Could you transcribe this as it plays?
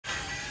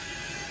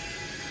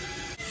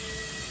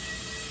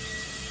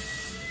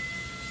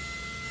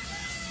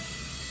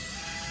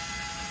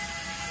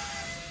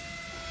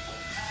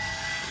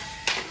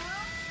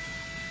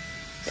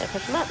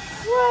push them up.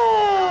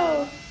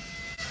 Whoa!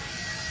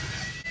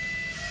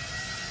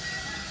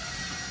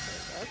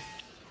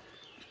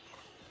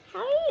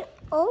 How do you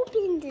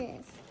open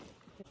this?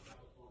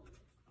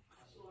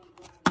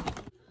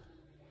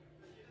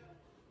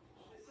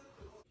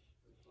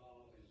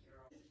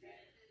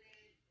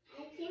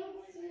 I can't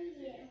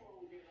see it.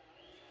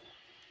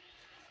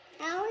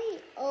 How do you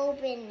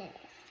open it?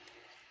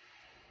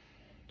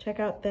 Check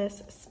out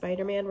this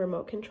Spider-Man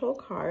remote control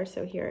car.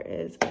 So here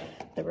is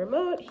the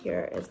remote,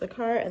 here is the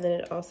car, and then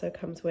it also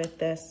comes with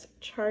this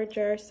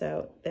charger.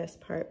 So this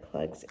part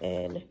plugs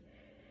in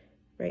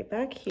right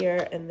back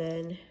here and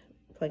then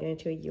plug it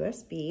into a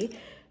USB.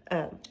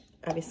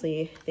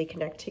 Obviously they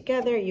connect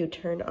together. You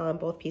turn on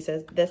both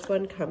pieces. This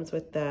one comes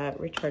with the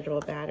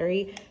rechargeable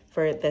battery.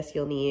 For this,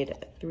 you'll need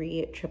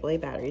 3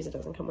 AAA batteries. It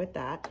doesn't come with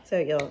that. So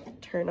you'll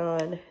turn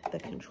on the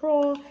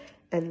control,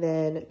 and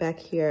then back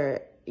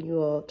here, you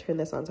will turn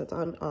this on so it's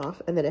on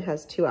off. And then it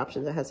has 2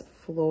 options. It has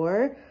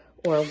floor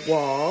or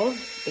wall,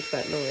 makes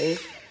that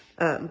noise.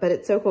 But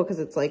it's so cool because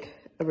it's like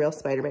a real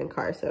Spider-Man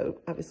car. So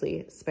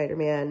obviously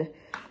Spider-Man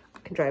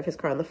can drive his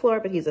car on the floor,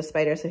 but he's a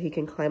spider, so he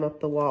can climb up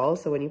the wall.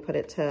 So when you put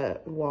it to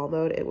wall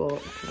mode, it will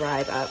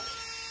drive up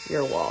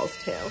your walls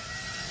too.